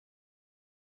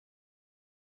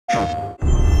Welcome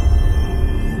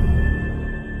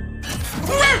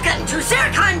to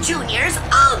Zircon Jr.'s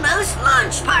almost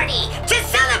launch party to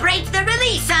celebrate the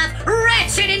release of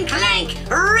Ratchet & Clank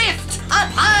Rift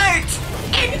Apart,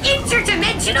 an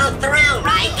interdimensional thrill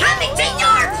ride coming to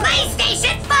your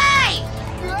PlayStation 5!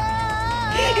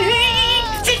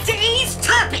 Today's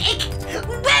topic,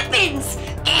 weapons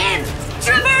and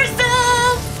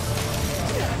traversal!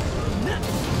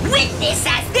 Witness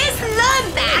as this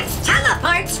Lombax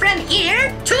teleports from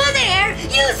here to there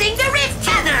using the Rift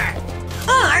Tether,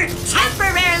 or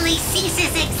temporarily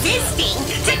ceases existing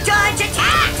to dodge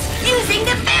attacks using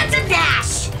the Phantom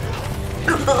Dash.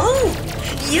 Oh,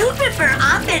 you prefer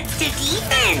offense to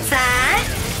defense, huh?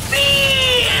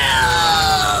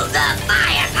 Feel the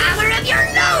firepower of your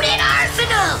loaded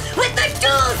arsenal with the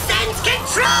DualSense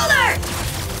controller!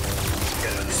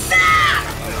 Zap!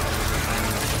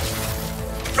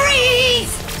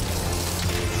 Freeze!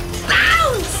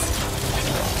 Bounce!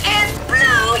 And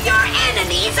blow your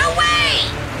enemies away!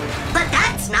 But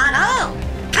that's not all.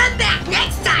 Come back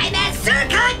next time as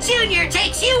Zircon Jr.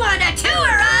 takes you on a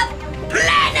tour of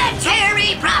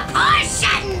Planetary Proportion!